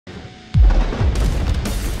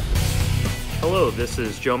Hello, this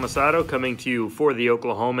is Joe Masato coming to you for the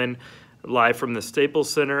Oklahoman, live from the Staples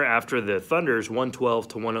Center after the Thunder's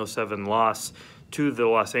 112-107 loss to the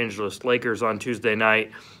Los Angeles Lakers on Tuesday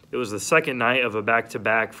night. It was the second night of a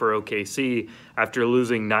back-to-back for OKC after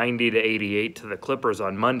losing 90-88 to the Clippers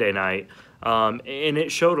on Monday night. And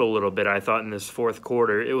it showed a little bit, I thought, in this fourth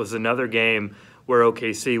quarter. It was another game where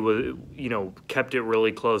OKC was, kept it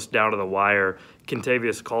really close down to the wire.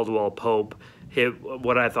 Kentavious Caldwell-Pope hit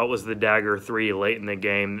what I thought was the dagger three late in the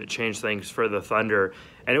game that changed things for the Thunder.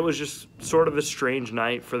 And it was just sort of a strange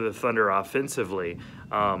night for the Thunder offensively.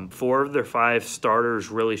 4 of their 5 starters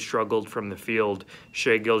really struggled from the field.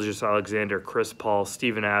 Shai Gilgeous-Alexander, Chris Paul,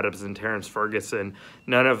 Steven Adams, and Terrence Ferguson.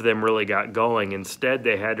 None of them really got going. Instead,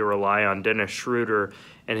 they had to rely on Dennis Schroeder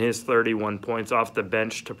and his 31 points off the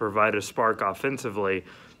bench to provide a spark offensively.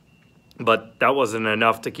 But that wasn't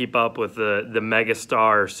enough to keep up with the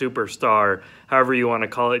megastar, superstar, however you want to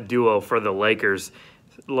call it, duo for the Lakers,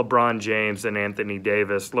 LeBron James and Anthony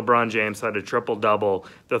Davis. LeBron James had a triple-double.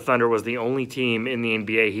 The Thunder was the only team in the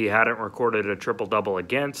NBA he hadn't recorded a triple-double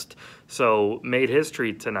against, so made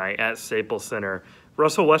history tonight at Staples Center.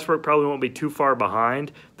 Russell Westbrook probably won't be too far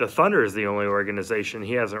behind. The Thunder is the only organization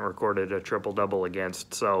he hasn't recorded a triple-double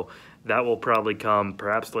against, so that will probably come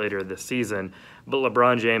perhaps later this season. But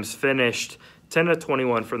LeBron James finished 10 of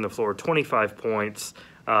 21 from the floor, 25 points,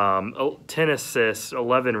 10 assists,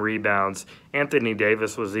 11 rebounds. Anthony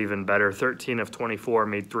Davis was even better, 13 of 24,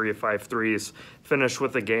 made 3 of 5 threes, finished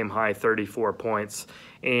with a game-high 34 points.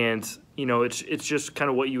 And, it's just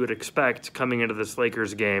kind of what you would expect coming into this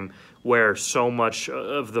Lakers game, where so much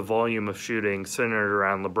of the volume of shooting centered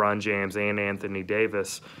around LeBron James and Anthony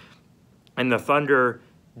Davis. And the Thunder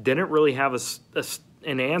didn't really have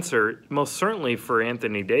an answer, most certainly for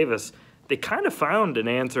Anthony Davis. They kind of found an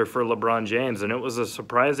answer for LeBron James, and it was a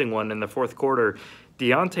surprising one in the fourth quarter.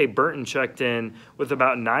 Deonte Burton checked in with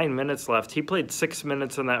about 9 minutes left. He played 6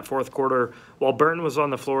 minutes in that fourth quarter. While Burton was on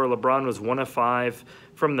the floor, LeBron was 1 of 5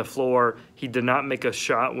 from the floor. He did not make a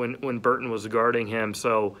shot when Burton was guarding him.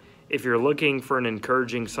 So if you're looking for an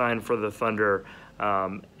encouraging sign for the Thunder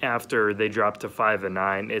after they dropped to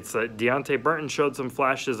 5-9, it's that Deonte Burton showed some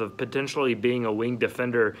flashes of potentially being a wing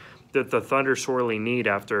defender that the Thunder sorely need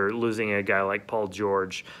after losing a guy like Paul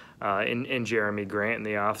George and Jeremy Grant in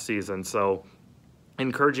the offseason. So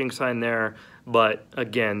encouraging sign there, but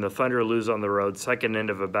again, the Thunder lose on the road, second end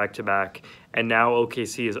of a back-to-back, and now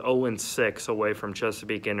OKC is 0-6 away from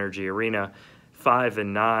Chesapeake Energy Arena,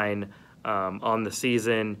 5-9 on the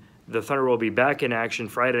season. The Thunder will be back in action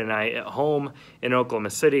Friday night at home in Oklahoma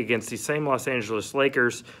City against the same Los Angeles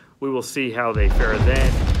Lakers. We will see how they fare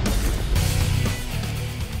then.